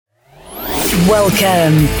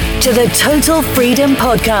Welcome to the Total Freedom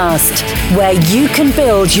Podcast, where you can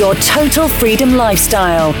build your total freedom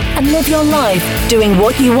lifestyle and live your life doing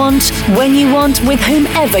what you want, when you want, with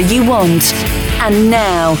whomever you want. And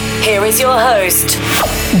now, here is your host,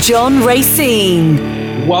 John Racine.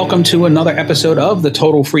 Welcome to another episode of the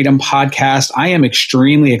Total Freedom Podcast. I am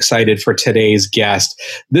extremely excited for today's guest.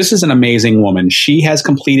 This is an amazing woman. She has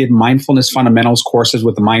completed mindfulness fundamentals courses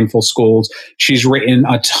with the Mindful Schools. She's written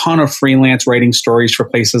a ton of freelance writing stories for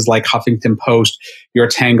places like Huffington Post, Your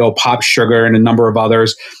Tango, Pop Sugar, and a number of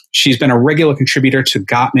others. She's been a regular contributor to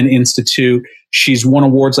Gottman Institute. She's won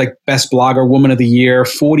awards like Best Blogger, Woman of the Year,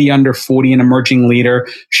 40 Under 40, and Emerging Leader.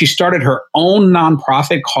 She started her own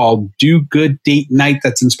nonprofit called Do Good Date Night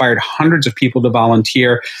that's inspired hundreds of people to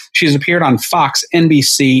volunteer. She's appeared on Fox,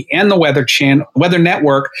 NBC, and the Weather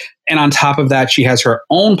Network. And on top of that, she has her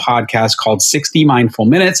own podcast called 60 Mindful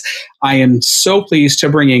Minutes. I am so pleased to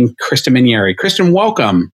bring in Kristen Minieri. Kristen,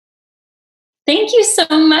 welcome. Thank you so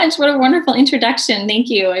much. What a wonderful introduction. Thank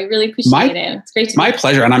you. I really appreciate it. It's great to My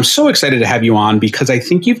pleasure. And I'm so excited to have you on because I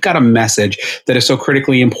think you've got a message that is so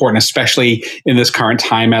critically important, especially in this current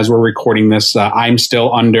time as we're recording this. I'm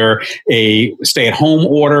still under a stay-at-home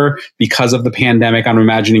order because of the pandemic. I'm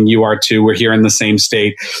imagining you are too. We're here in the same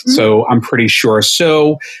state. Mm-hmm. So I'm pretty sure.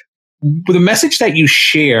 So the message that you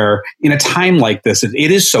share in a time like this, it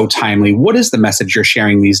is so timely. What is the message you're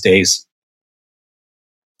sharing these days?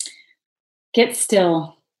 Get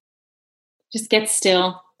still. Just get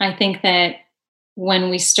still. I think that when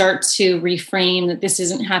we start to reframe that this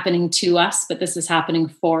isn't happening to us, but this is happening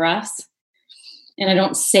for us. And I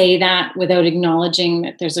don't say that without acknowledging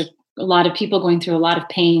that there's a lot of people going through a lot of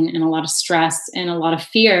pain and a lot of stress and a lot of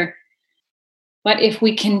fear. But if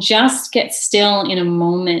we can just get still in a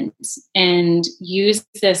moment and use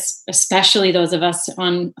this, especially those of us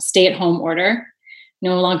on stay-at-home order,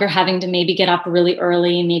 no longer having to maybe get up really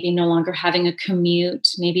early, maybe no longer having a commute,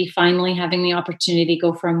 maybe finally having the opportunity to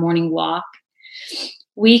go for a morning walk,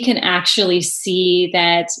 we can actually see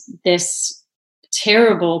that this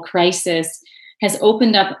terrible crisis has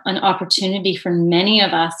opened up an opportunity for many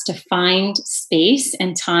of us to find space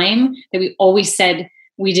and time that we always said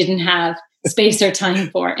we didn't have space or time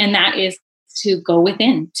for. And that is to go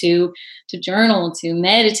within, to journal, to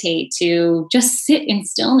meditate, to just sit in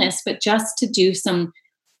stillness, but just to do some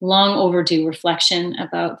long overdue reflection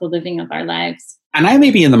about the living of our lives. And I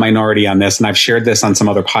may be in the minority on this, and I've shared this on some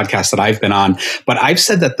other podcasts that I've been on, but I've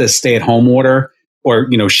said that this stay-at-home order or,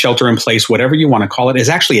 shelter in place, whatever you want to call it, is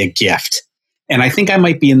actually a gift. And I think I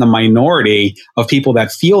might be in the minority of people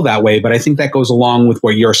that feel that way, but I think that goes along with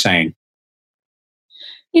what you're saying.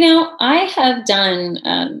 I have done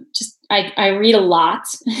I read a lot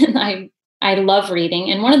and I love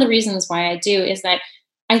reading. And one of the reasons why I do is that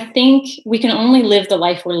I think we can only live the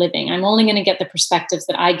life we're living. I'm only going to get the perspectives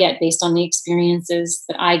that I get based on the experiences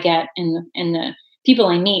that I get and the people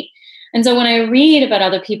I meet. And so when I read about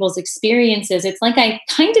other people's experiences, it's like I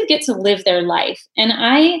kind of get to live their life. And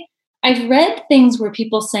I've read things where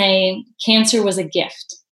people say cancer was a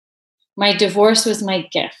gift. My divorce was my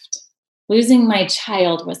gift. Losing my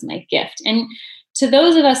child was my gift. And to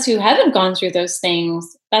those of us who haven't gone through those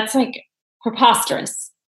things, that's like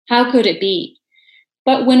preposterous. How could it be?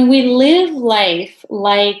 But when we live life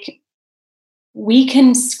like we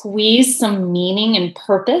can squeeze some meaning and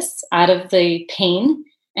purpose out of the pain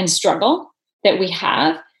and struggle that we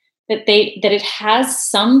have, that it has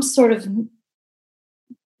some sort of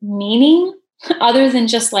meaning other than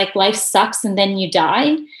just like life sucks and then you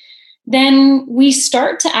die, then we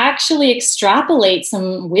start to actually extrapolate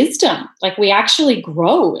some wisdom. Like we actually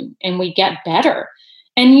grow and we get better.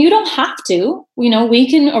 And you don't have to, we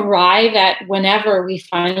can arrive at whenever we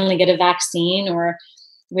finally get a vaccine or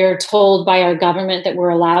we're told by our government that we're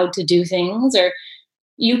allowed to do things, or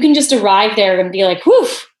you can just arrive there and be like, whew,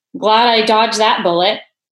 glad I dodged that bullet.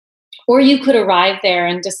 Or you could arrive there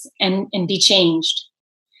and just and be changed.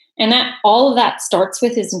 And that all of that starts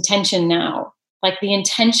with his intention now. Like the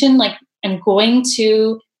intention, like I'm going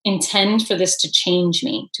to intend for this to change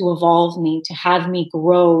me, to evolve me, to have me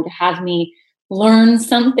grow, to have me learn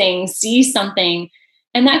something, see something.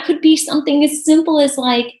 And that could be something as simple as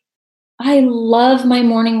like, I love my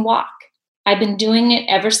morning walk. I've been doing it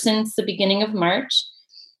ever since the beginning of March.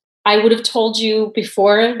 I would have told you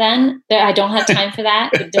before then that I don't have time for that.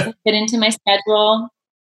 It doesn't fit into my schedule.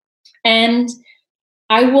 And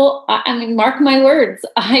mark my words,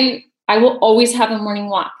 I will always have a morning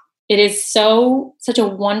walk. It is such a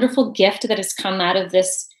wonderful gift that has come out of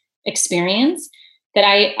this experience that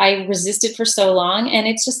I resisted for so long. And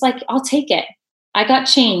it's just like, I'll take it. I got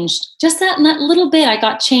changed. Just that little bit, I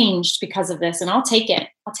got changed because of this, and I'll take it.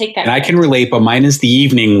 I'll take that. And I can relate, but mine is the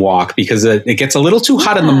evening walk because it gets a little too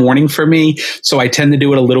hot in the morning for me. So I tend to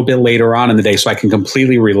do it a little bit later on in the day, so I can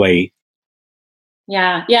completely relate.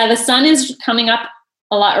 Yeah. Yeah. The sun is coming up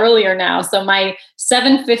a lot earlier now. So my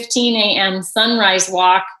 7:15 a.m. sunrise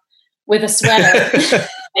walk with a sweater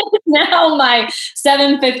now my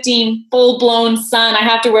 7:15 full-blown sun. I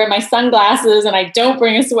have to wear my sunglasses and I don't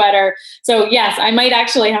bring a sweater. So yes, I might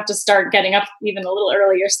actually have to start getting up even a little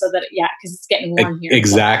earlier so that, because it's getting warm here.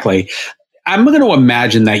 Exactly. I'm going to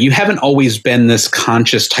imagine that you haven't always been this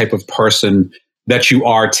conscious type of person that you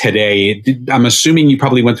are today. I'm assuming you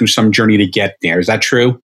probably went through some journey to get there. Is that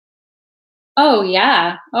true? Oh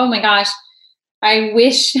yeah. Oh my gosh. I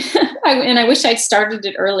wish, I wish I'd started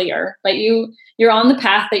it earlier, but you're on the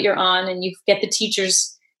path that you're on, and you get the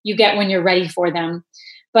teachers you get when you're ready for them.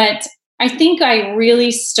 But I think I really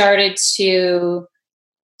started to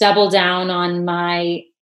double down on my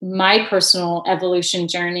personal evolution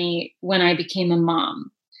journey when I became a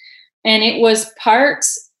mom. And it was part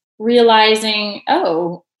realizing,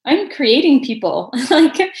 oh, I'm creating people.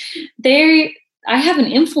 Like I have an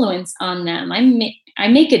influence on them. I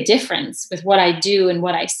make a difference with what I do and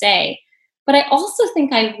what I say. But I also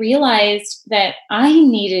think I realized that I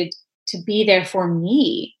needed to be there for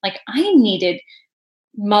me. Like I needed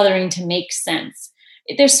mothering to make sense.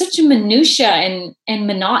 There's such a minutia and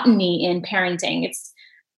monotony in parenting. It's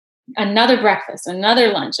another breakfast, another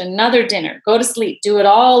lunch, another dinner, go to sleep, do it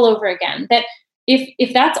all over again. That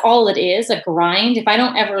if that's all it is, a grind, if I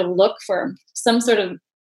don't ever look for some sort of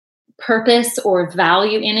purpose or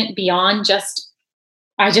value in it beyond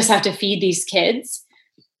I just have to feed these kids,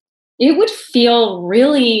 it would feel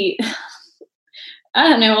really, I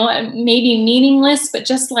don't know, maybe meaningless, but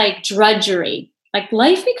just like drudgery. Like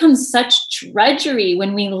life becomes such drudgery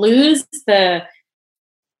when we lose the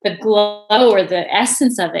glow or the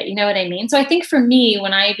essence of it. You know what I mean? So I think for me,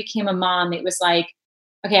 when I became a mom, it was like,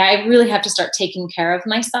 okay, I really have to start taking care of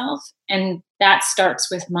myself. And that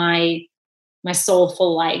starts with my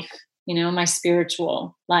soulful life, my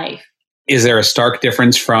spiritual life. Is there a stark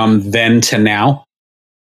difference from then to now?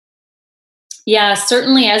 Yeah,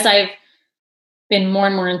 certainly as I've been more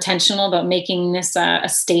and more intentional about making this a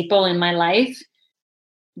staple in my life,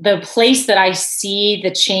 the place that I see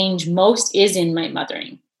the change most is in my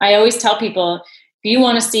mothering. I always tell people, if you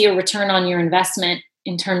want to see a return on your investment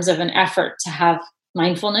in terms of an effort to have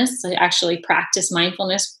mindfulness, to actually practice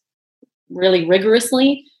mindfulness really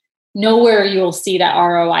rigorously, nowhere you will see that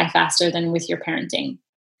ROI faster than with your parenting.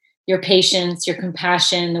 Your patience, your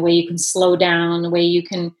compassion, the way you can slow down, the way you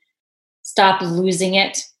can stop losing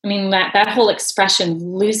it. I mean, that whole expression,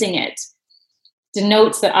 losing it,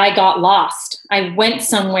 denotes that I got lost. I went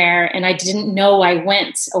somewhere and I didn't know I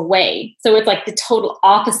went away. So it's like the total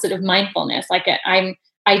opposite of mindfulness. Like I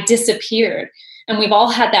disappeared. And we've all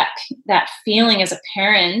had that feeling as a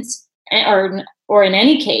parent, or in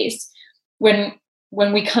any case, when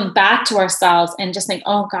we come back to ourselves and just think,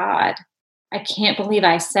 oh God, I can't believe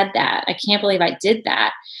I said that. I can't believe I did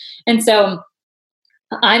that. And so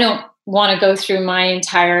I don't want to go through my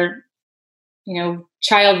entire,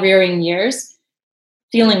 child rearing years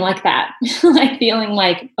feeling like that, like feeling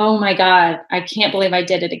like, oh my God, I can't believe I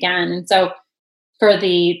did it again. And so for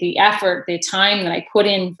the effort, the time that I put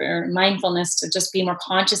in for mindfulness to just be more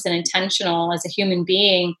conscious and intentional as a human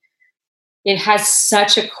being, it pays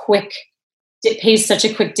such a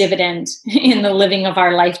quick dividend in the living of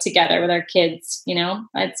our life together with our kids,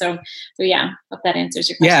 And so yeah, hope that answers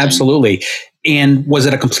your question. Yeah, absolutely. And was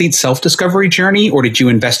it a complete self-discovery journey, or did you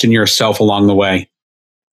invest in yourself along the way?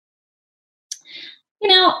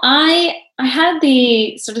 I had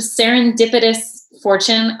the sort of serendipitous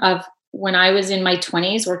fortune of, when I was in my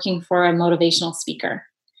 20s, working for a motivational speaker.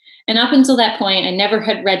 And up until that point, I never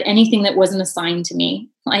had read anything that wasn't assigned to me.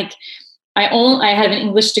 Like I had an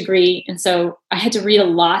English degree, and so I had to read a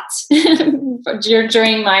lot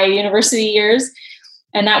during my university years.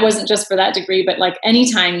 And that wasn't just for that degree, but like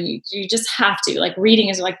anytime you just have to, like reading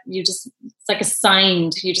is like, it's like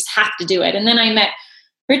assigned, you just have to do it. And then I met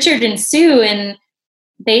Richard and Sue, and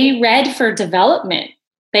they read for development.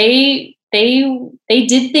 They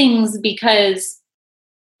did things because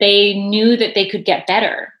they knew that they could get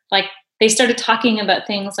better. Like they started talking about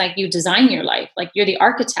things like, you design your life, like you're the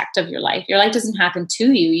architect of your life. Your life doesn't happen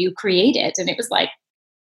to you, you create it. And it was like,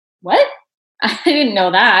 what? I didn't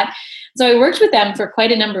know that. So I worked with them for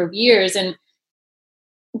quite a number of years and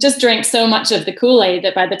just drank so much of the Kool-Aid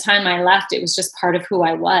that by the time I left, it was just part of who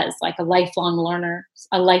I was, like a lifelong learner,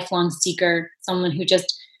 a lifelong seeker, someone who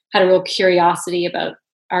just had a real curiosity about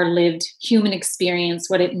our lived human experience,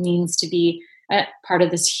 what it means to be part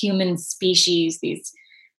of this human species, these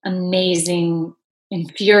amazing,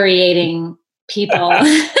 infuriating people.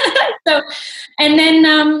 So, and then,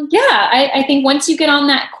 I think once you get on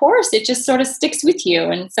that course, it just sort of sticks with you.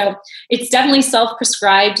 And so it's definitely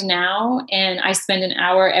self-prescribed now. And I spend an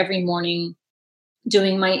hour every morning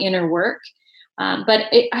doing my inner work.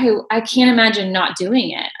 I can't imagine not doing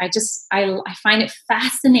it. I find it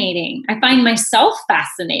fascinating. I find myself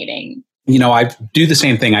fascinating. I do the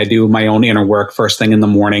same thing. I do my own inner work first thing in the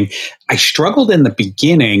morning. I struggled in the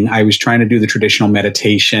beginning. I was trying to do the traditional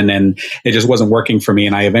meditation and it just wasn't working for me.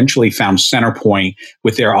 And I eventually found Centerpoint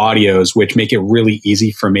with their audios, which make it really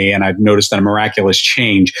easy for me. And I've noticed a miraculous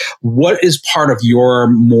change. What is part of your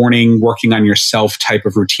morning working on yourself type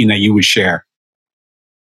of routine that you would share?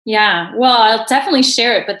 Yeah, well, I'll definitely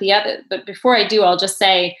share it. But before I do, I'll just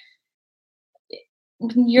say,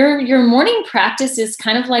 your morning practice is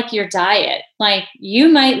kind of like your diet. Like, you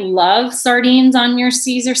might love sardines on your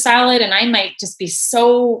Caesar salad, and I might just be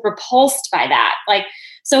so repulsed by that.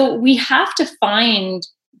 So we have to find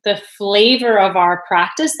the flavor of our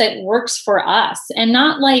practice that works for us, and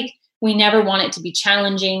not like we never want it to be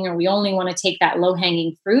challenging or we only want to take that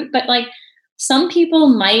low-hanging fruit. But like, some people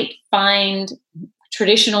might find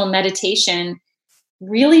traditional meditation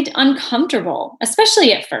really uncomfortable,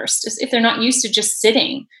 especially at first, if they're not used to just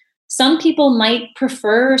sitting. Some people might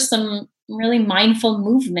prefer some really mindful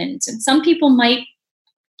movement, and some people might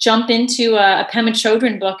jump into a Pema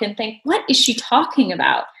Chodron book and think, what is she talking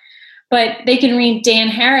about? But they can read Dan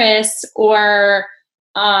Harris or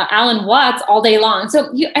Alan Watts all day long.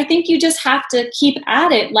 So I think you just have to keep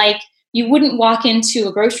at it. Like, you wouldn't walk into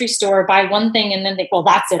a grocery store, buy one thing, and then think, well,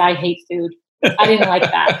 that's it. I hate food. I didn't like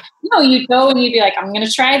that. No, you'd go and you'd be like, I'm going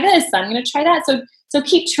to try this. I'm going to try that. So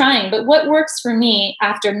keep trying. But what works for me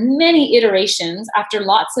after many iterations, after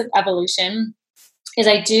lots of evolution, is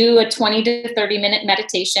I do a 20 to 30 minute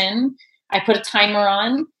meditation. I put a timer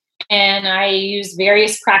on, and I use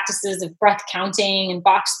various practices of breath counting and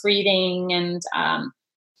box breathing and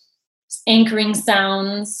anchoring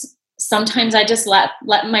sounds. Sometimes I just let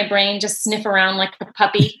my brain just sniff around like a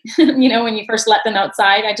puppy. When you first let them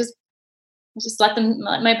outside, I just let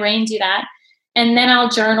my brain do that. And then I'll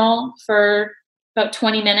journal for about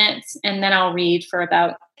 20 minutes, and then I'll read for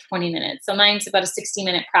about 20 minutes. So mine's about a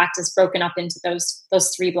 60-minute practice broken up into those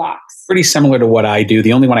 3 blocks. Pretty similar to what I do.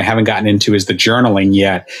 The only one I haven't gotten into is the journaling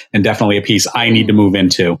yet, and definitely a piece I need to move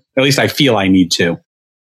into. At least I feel I need to.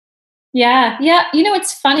 Yeah.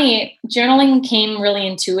 It's funny. Journaling came really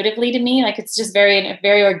intuitively to me. Like, it's just a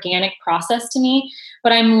very organic process to me.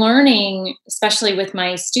 But I'm learning, especially with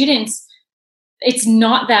my students, it's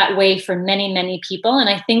not that way for many, many people. And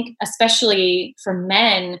I think especially for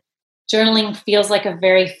men, journaling feels like a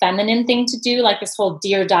very feminine thing to do, like this whole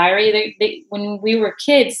Dear Diary. When we were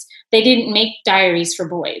kids, they didn't make diaries for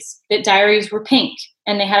boys. The diaries were pink,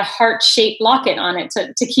 and they had a heart-shaped locket on it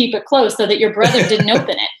to keep it closed so that your brother didn't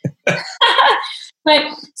open it. But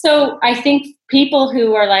so I think people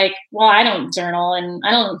who are like, well, I don't journal, and I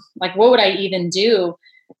don't, like, what would I even do?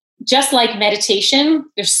 Just like meditation,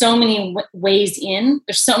 there's so many ways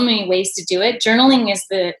there's so many ways to do it. Journaling is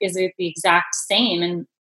the exact same. And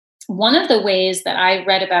one of the ways that I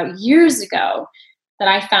read about years ago that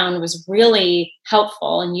I found was really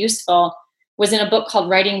helpful and useful was in a book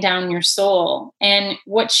called Writing Down Your Soul. And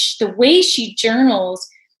the way she journals,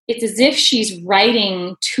 it's as if she's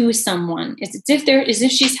writing to someone. It's as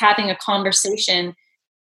if she's having a conversation.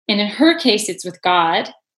 And in her case, it's with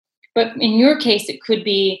God. But in your case, it could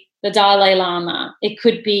be the Dalai Lama. It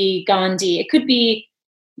could be Gandhi. It could be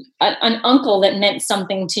an uncle that meant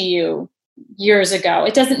something to you years ago.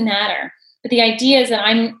 It doesn't matter. But the idea is that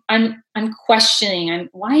I'm questioning.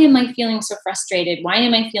 Why am I feeling so frustrated? Why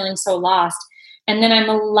am I feeling so lost? And then I'm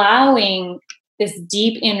allowing this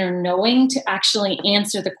deep inner knowing to actually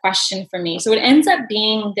answer the question for me. So it ends up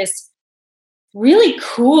being this really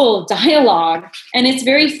cool dialogue, and it's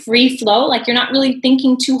very free flow. Like, you're not really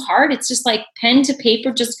thinking too hard. It's just like pen to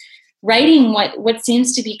paper, just writing what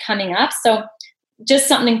seems to be coming up. So just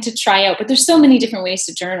something to try out. But there's so many different ways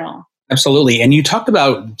to journal. Absolutely. And you talked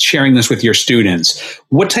about sharing this with your students.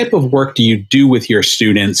 What type of work do you do with your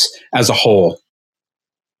students as a whole?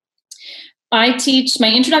 I teach,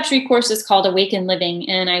 my introductory course is called Awaken Living,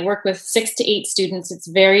 and I work with 6 to 8 students. It's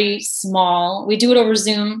very small. We do it over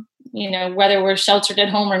Zoom, whether we're sheltered at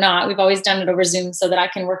home or not. We've always done it over Zoom so that I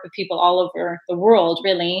can work with people all over the world,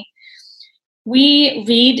 really. We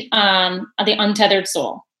read The Untethered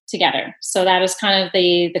Soul together. So that is kind of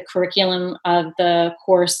the curriculum of the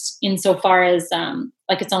course, insofar as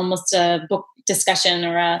like it's almost a book discussion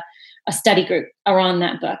or a study group around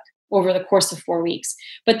that book. over the course of 4 weeks.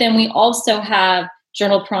 But then we also have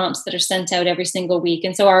journal prompts that are sent out every single week.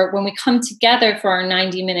 And so when we come together for our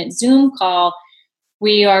 90-minute Zoom call,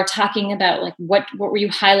 we are talking about like, what were you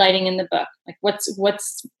highlighting in the book? Like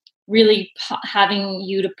what's really having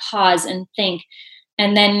you to pause and think.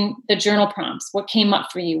 And then the journal prompts, what came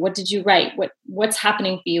up for you? What did you write? What's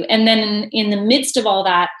happening for you? And then in the midst of all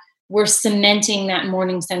that, we're cementing that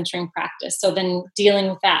morning centering practice. So then dealing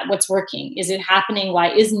with that, what's working? Is it happening?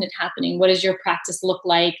 Why isn't it happening? What does your practice look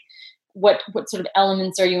like? What sort of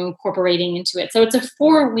elements are you incorporating into it? So it's a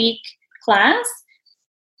 4-week class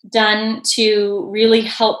done to really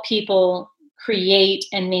help people create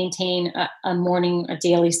and maintain a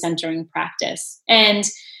daily centering practice. And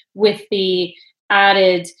with the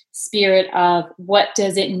added spirit of what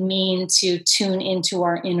does it mean to tune into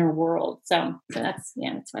our inner world. So that's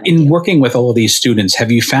what I do. In working with all of these students,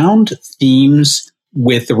 have you found themes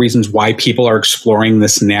with the reasons why people are exploring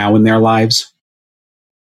this now in their lives?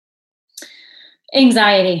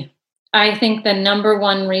 Anxiety. I think the number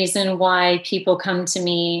one reason why people come to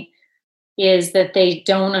me is that they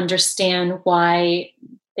don't understand why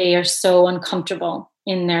they are so uncomfortable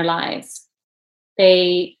in their lives.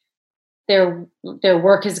 Their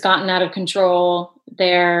work has gotten out of control.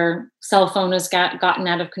 Their cell phone has gotten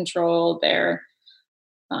out of control. Their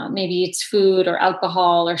maybe it's food or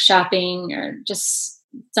alcohol or shopping or just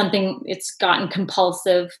something. It's gotten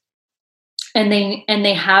compulsive, and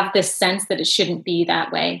they have this sense that it shouldn't be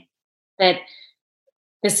that way. That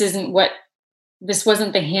this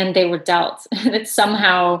wasn't the hand they were dealt. That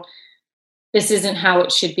somehow this isn't how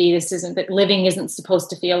it should be. That living isn't supposed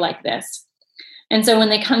to feel like this. And so when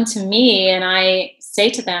they come to me and I say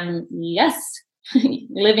to them, yes,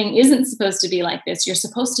 living isn't supposed to be like this. You're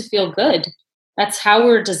supposed to feel good. That's how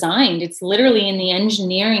we're designed. It's literally in the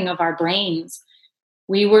engineering of our brains.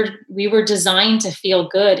 We were designed to feel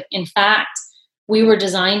good. In fact, we were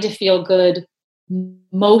designed to feel good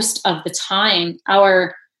most of the time.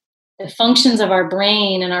 The functions of our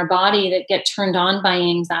brain and our body that get turned on by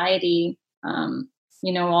anxiety,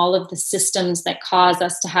 all of the systems that cause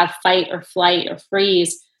us to have fight or flight or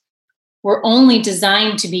freeze, were only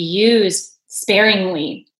designed to be used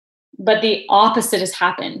sparingly. But the opposite has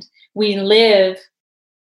happened. We live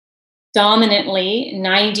dominantly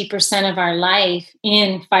 90% of our life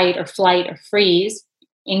in fight or flight or freeze,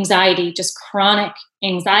 anxiety, just chronic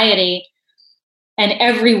anxiety. And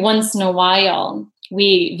every once in a while,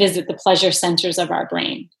 we visit the pleasure centers of our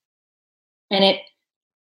brain. And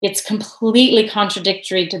it's completely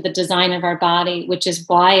contradictory to the design of our body, which is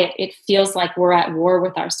why it feels like we're at war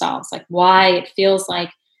with ourselves, like why it feels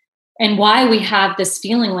like, and why we have this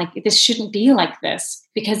feeling like this shouldn't be like this,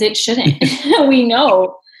 because it shouldn't. We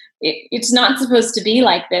know it's not supposed to be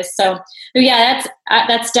like this. So yeah,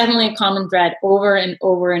 that's definitely a common thread over and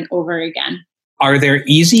over and over again. Are there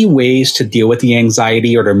easy ways to deal with the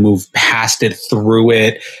anxiety or to move past it, through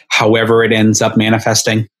it, however it ends up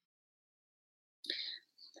manifesting?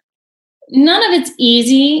 None of it's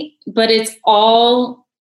easy, but it's all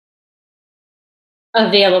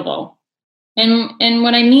available. And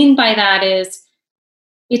what I mean by that is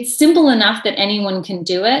it's simple enough that anyone can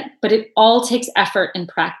do it, but it all takes effort and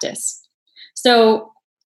practice. So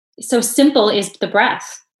simple is the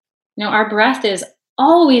breath. Our breath is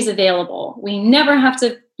always available. We never have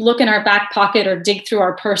to look in our back pocket or dig through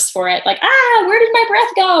our purse for it. Like, where did my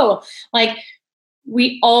breath go? Like,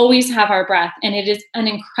 we always have our breath, and it is an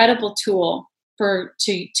incredible tool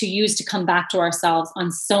to use to come back to ourselves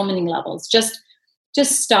on so many levels. Just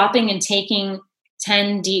stopping and taking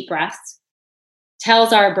 10 deep breaths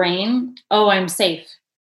tells our brain, oh, I'm safe.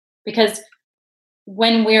 Because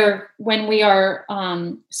when we are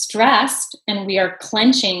stressed and we are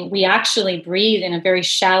clenching, we actually breathe in a very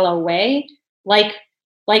shallow way, like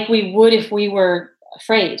we would if we were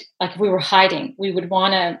afraid, like if we were hiding. We would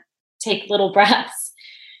want to take little breaths.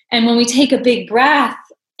 And when we take a big breath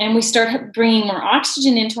and we start bringing more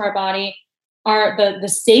oxygen into our body, the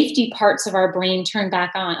safety parts of our brain turn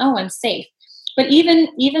back on. Oh, I'm safe. But even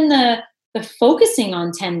the focusing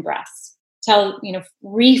on 10 breaths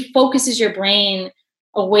refocuses your brain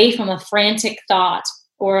away from a frantic thought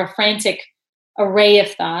or a frantic array of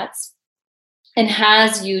thoughts and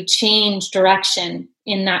has you change direction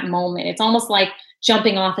in that moment. It's almost like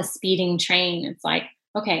jumping off a speeding train. It's like,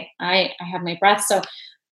 okay, I have my breath.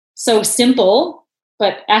 So simple,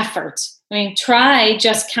 but effort. I mean, try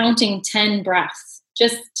just counting 10 breaths,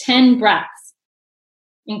 just 10 breaths.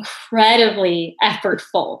 Incredibly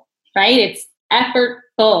effortful, right? It's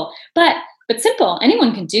effortful, but simple.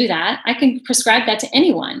 Anyone can do that. I can prescribe that to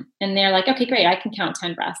anyone. And they're like, okay, great. I can count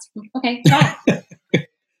 10 breaths. Okay, try.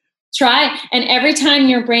 Try, and every time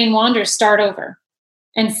your brain wanders, start over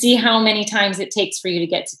and see how many times it takes for you to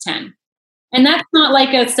get to 10. And that's not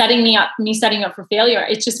like me setting up for failure.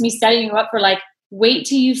 It's just me setting you up for like, wait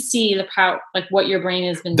till you see the power, like what your brain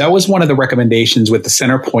has been doing. That was one of the recommendations with the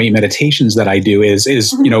center point meditations that I do is,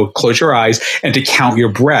 close your eyes and to count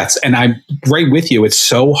your breaths. And I'm right with you. It's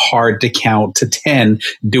so hard to count to 10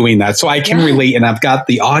 doing that. So I can relate, and I've got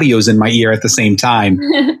the audios in my ear at the same time.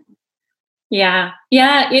 Yeah,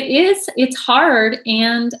 it is. It's hard.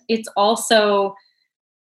 And it's also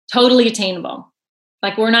totally attainable.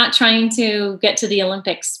 Like, we're not trying to get to the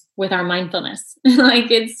Olympics with our mindfulness.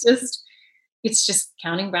 Like, it's just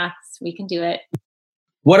counting breaths. We can do it.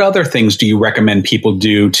 What other things do you recommend people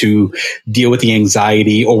do to deal with the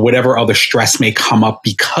anxiety or whatever other stress may come up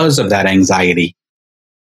because of that anxiety?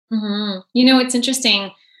 Mm-hmm. It's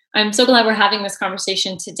interesting. I'm so glad we're having this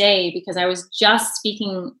conversation today, because I was just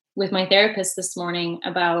speaking with my therapist this morning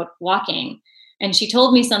about walking. And she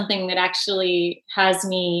told me something that actually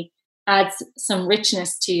adds some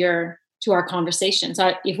richness to our conversation.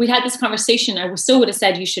 So if we had this conversation, I still would have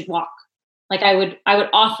said you should walk. Like, I would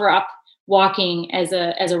offer up walking as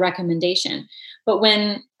a recommendation. But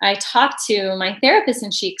when I talked to my therapist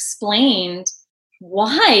and she explained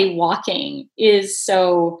why walking is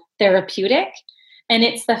so therapeutic, and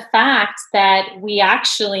it's the fact that we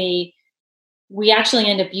actually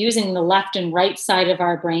end up using the left and right side of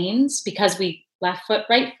our brains, because we left foot,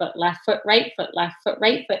 right foot, left foot, right foot, left foot,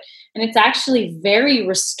 right foot. And it's actually very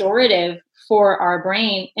restorative for our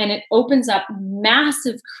brain, and it opens up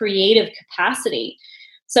massive creative capacity.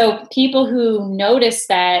 So people who notice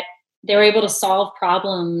that they're able to solve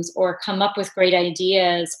problems or come up with great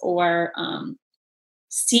ideas or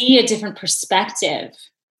see a different perspective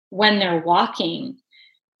when they're walking,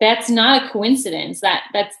 that's not a coincidence.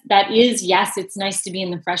 That is, yes, it's nice to be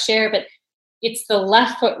in the fresh air, but it's the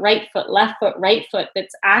left foot, right foot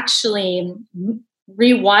that's actually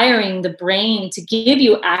rewiring the brain to give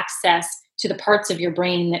you access to the parts of your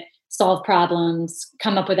brain that solve problems,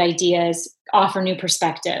 come up with ideas, offer new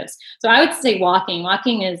perspectives. So I would say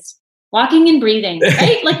walking is walking and breathing,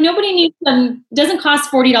 right? Like, nobody needs them. It doesn't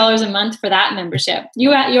cost $40 a month for that membership.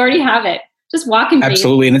 You already have it. Just walk and breathe.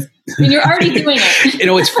 Absolutely. And you're already doing it.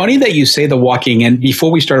 It's funny that you say the walking. And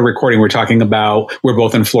before we started recording, we're talking about, we're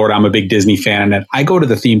both in Florida. I'm a big Disney fan, and I go to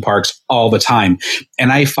the theme parks all the time.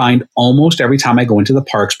 And I find almost every time I go into the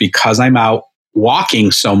parks, because I'm out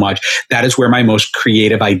walking so much, that is where my most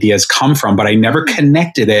creative ideas come from. But I never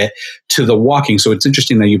connected it to the walking. So it's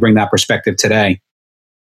interesting that you bring that perspective today.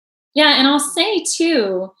 Yeah. And I'll say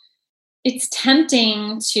too, it's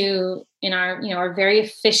tempting to, in our very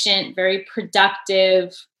efficient, very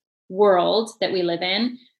productive world that we live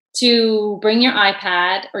in, to bring your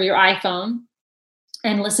iPad or your iPhone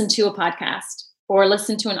and listen to a podcast or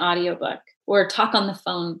listen to an audiobook or talk on the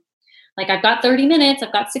phone. Like, I've got 30 minutes,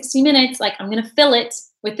 I've got 60 minutes, like, I'm going to fill it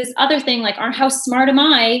with this other thing. Like, how smart am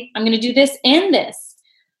I? I'm going to do this and this.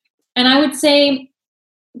 And I would say,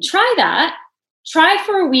 try that. Try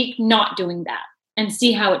for a week not doing that and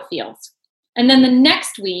see how it feels. And then the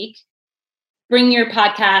next week, bring your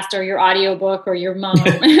podcast or your audiobook or your mom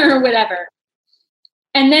or whatever.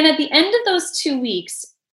 And then at the end of those 2 weeks,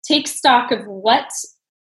 take stock of what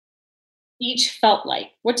each felt like.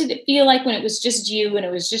 What did it feel like when it was just you and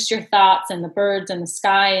it was just your thoughts and the birds and the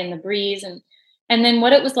sky and the breeze, and then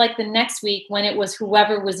what it was like the next week when it was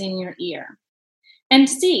whoever was in your ear. And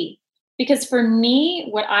see, because for me,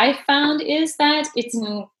 what I found is that it's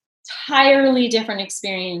an entirely different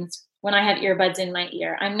experience when I have earbuds in my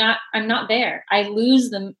ear. I'm not there. I lose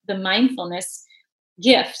the mindfulness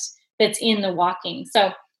gift that's in the walking.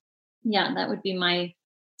 So yeah, that would be my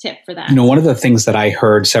tip for that. One of the things that I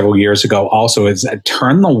heard several years ago also is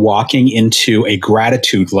turn the walking into a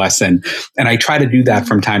gratitude lesson. And I try to do that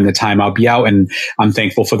from time to time. I'll be out and I'm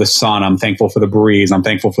thankful for the sun. I'm thankful for the breeze. I'm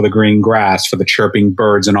thankful for the green grass, for the chirping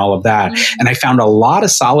birds and all of that. Mm-hmm. And I found a lot of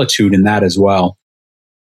solitude in that as well.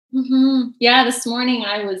 Mm-hmm. Yeah, this morning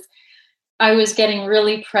I was getting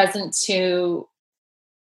really present to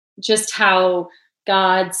just how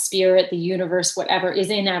God, spirit, the universe, whatever is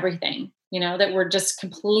in everything, that we're just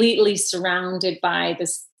completely surrounded by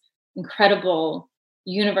this incredible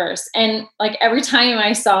universe. And like, every time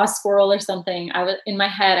I saw a squirrel or something, in my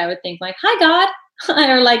head, I would think like, hi, God.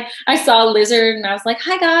 Or like, I saw a lizard and I was like,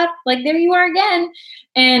 hi, God, like, there you are again.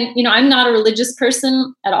 And, I'm not a religious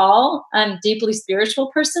person at all. I'm a deeply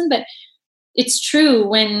spiritual person, but it's true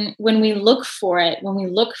when we look for it, when we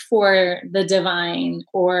look for the divine,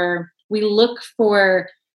 or we look for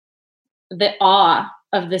the awe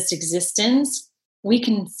of this existence, we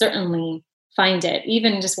can certainly find it,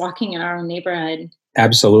 even just walking in our own neighborhood.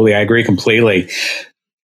 Absolutely. I agree completely.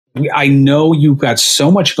 I know you've got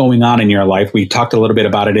so much going on in your life. We talked a little bit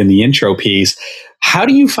about it in the intro piece. How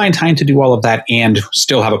do you find time to do all of that and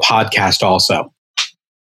still have a podcast also?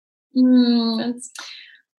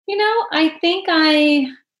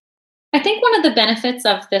 I think one of the benefits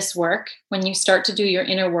of this work, when you start to do your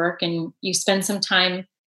inner work and you spend some time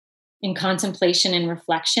in contemplation and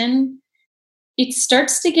reflection, it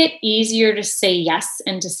starts to get easier to say yes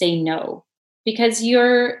and to say no, because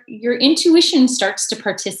your intuition starts to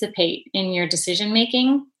participate in your decision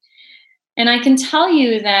making. And I can tell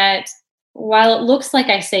you that while it looks like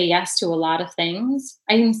I say yes to a lot of things,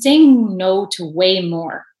 I'm saying no to way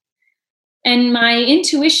more. And my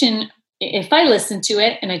intuition, if I listen to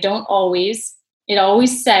it, and I don't always, it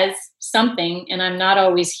always says something, and I'm not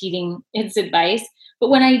always heeding its advice. But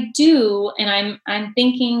when I do, and I'm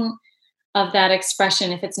thinking of that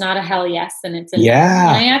expression, if it's not a hell yes, then it's a no. When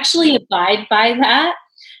I actually abide by that,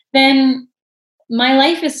 then my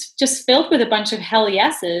life is just filled with a bunch of hell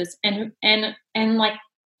yeses, and like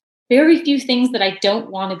very few things that I don't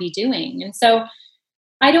want to be doing. And so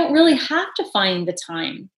I don't really have to find the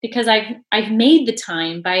time, because I've made the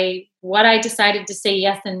time by what I decided to say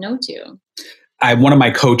yes and no to. One of my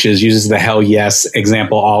coaches uses the hell yes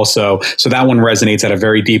example also. So that one resonates at a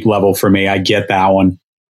very deep level for me. I get that one.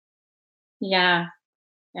 Yeah.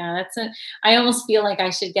 I almost feel like I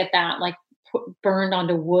should get that like burned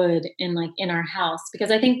onto wood in our house, because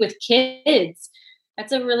I think with kids,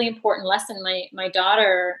 that's a really important lesson. My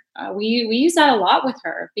daughter, we use that a lot with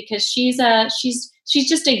her, because she's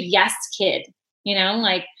just a yes kid,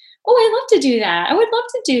 like, oh, I love to do that. I would love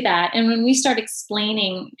to do that. And when we start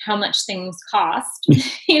explaining how much things cost,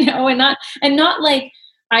 and not like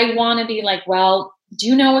I want to be like, well, do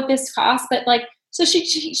you know what this costs? But like, so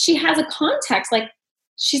she has a context, like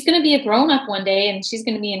she's going to be a grown up one day and she's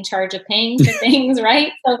going to be in charge of paying for things,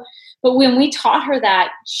 right? So, but when we taught her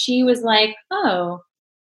that, she was like, oh,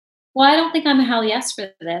 well, I don't think I'm a hell yes for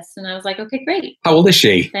this. And I was like, okay, great. How old is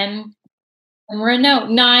she? Then we're a no.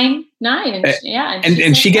 Nine.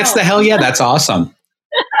 And she gets the hell yeah. That's awesome.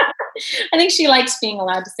 I think she likes being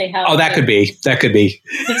allowed to say hell. Oh, that could be. Makes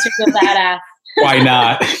her feel badass. Why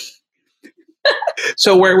not?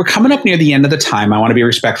 So we're coming up near the end of the time. I want to be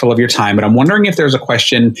respectful of your time, but I'm wondering if there's a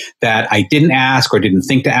question that I didn't ask or didn't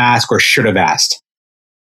think to ask or should have asked.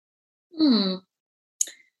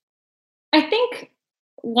 I think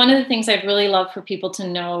one of the things I'd really love for people to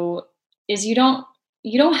know is you don't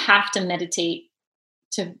have to meditate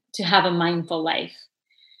to have a mindful life.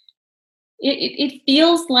 It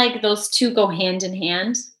feels like those two go hand in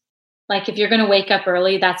hand. Like if you're going to wake up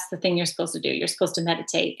early, that's the thing you're supposed to do. You're supposed to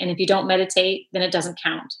meditate. And if you don't meditate, then it doesn't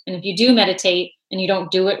count. And if you do meditate and you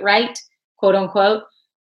don't do it right, quote unquote,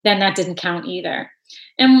 then that didn't count either.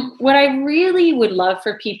 And what I really would love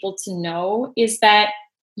for people to know is that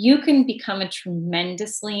you can become a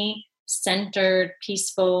tremendously centered,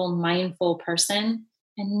 peaceful, mindful person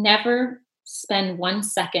and never spend 1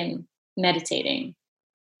 second meditating.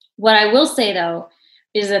 What I will say though,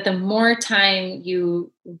 is that the more time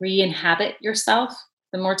you re-inhabit yourself,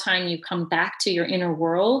 the more time you come back to your inner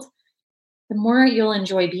world, the more you'll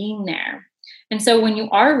enjoy being there. And so when you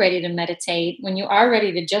are ready to meditate, when you are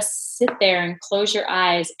ready to just sit there and close your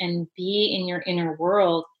eyes and be in your inner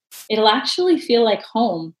world, it'll actually feel like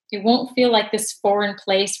home. It won't feel like this foreign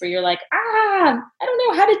place where you're like, I don't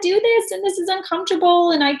know how to do this, and this is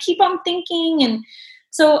uncomfortable, and I keep on thinking. And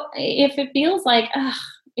so if it feels like,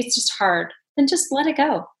 it's just hard, then just let it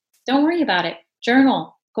go. Don't worry about it.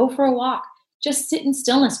 Journal, go for a walk, just sit in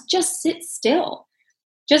stillness, just sit still.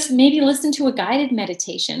 Just maybe listen to a guided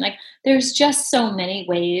meditation. Like there's just so many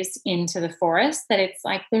ways into the forest that it's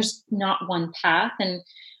like there's not one path. And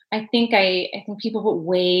I think people put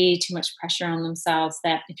way too much pressure on themselves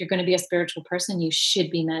that if you're going to be a spiritual person, you should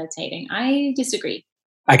be meditating. I disagree.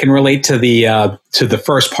 I can relate to the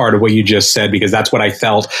first part of what you just said, because that's what I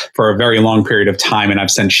felt for a very long period of time. And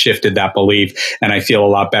I've since shifted that belief, and I feel a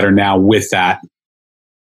lot better now with that.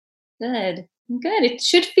 Good. It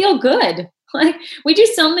should feel good. Like we do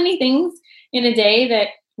so many things in a day that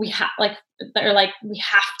we have we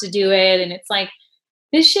have to do it. And it's like,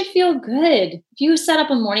 this should feel good. If you set up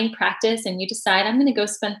a morning practice and you decide I'm going to go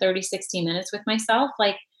spend 30, 60 minutes with myself,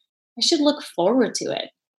 like I should look forward to it.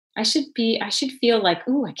 I should feel like,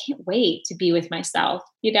 ooh, I can't wait to be with myself.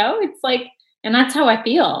 It's like, and that's how I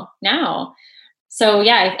feel now. So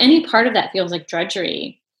yeah, if any part of that feels like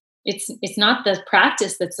drudgery, it's not the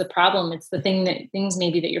practice that's the problem. It's the things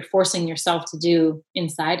maybe that you're forcing yourself to do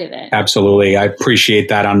inside of it. Absolutely. I appreciate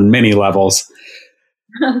that on many levels.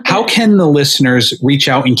 How can the listeners reach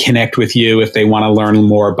out and connect with you if they want to learn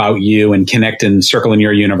more about you and connect and circle in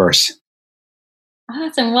your universe?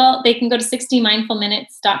 Awesome. Well, they can go to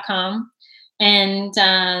 60mindfulminutes.com. And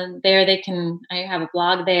there I have a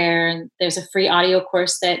blog there. And there's a free audio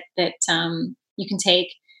course that you can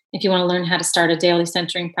take if you want to learn how to start a daily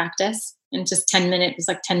centering practice. And just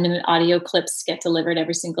 10-minute audio clips get delivered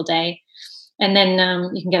every single day. And then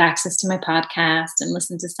you can get access to my podcast and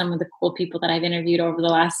listen to some of the cool people that I've interviewed over the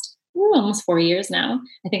last almost 4 years now.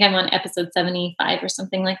 I think I'm on episode 75 or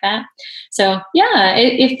something like that. So yeah,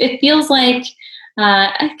 it feels like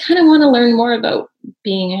I kind of want to learn more about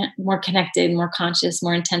being more connected, more conscious,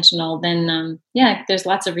 more intentional. Then there's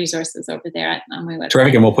lots of resources over there on my website.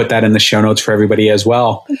 Terrific. And we'll put that in the show notes for everybody as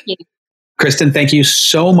well. Thank you. Kristen, thank you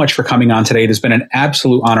so much for coming on today. It has been an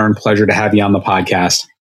absolute honor and pleasure to have you on the podcast.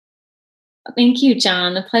 Thank you,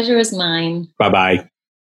 John. The pleasure was mine. Bye-bye.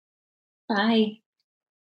 Bye.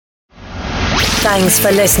 Thanks for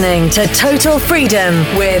listening to Total Freedom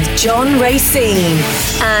with John Racine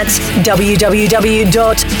at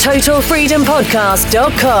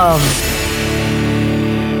www.totalfreedompodcast.com.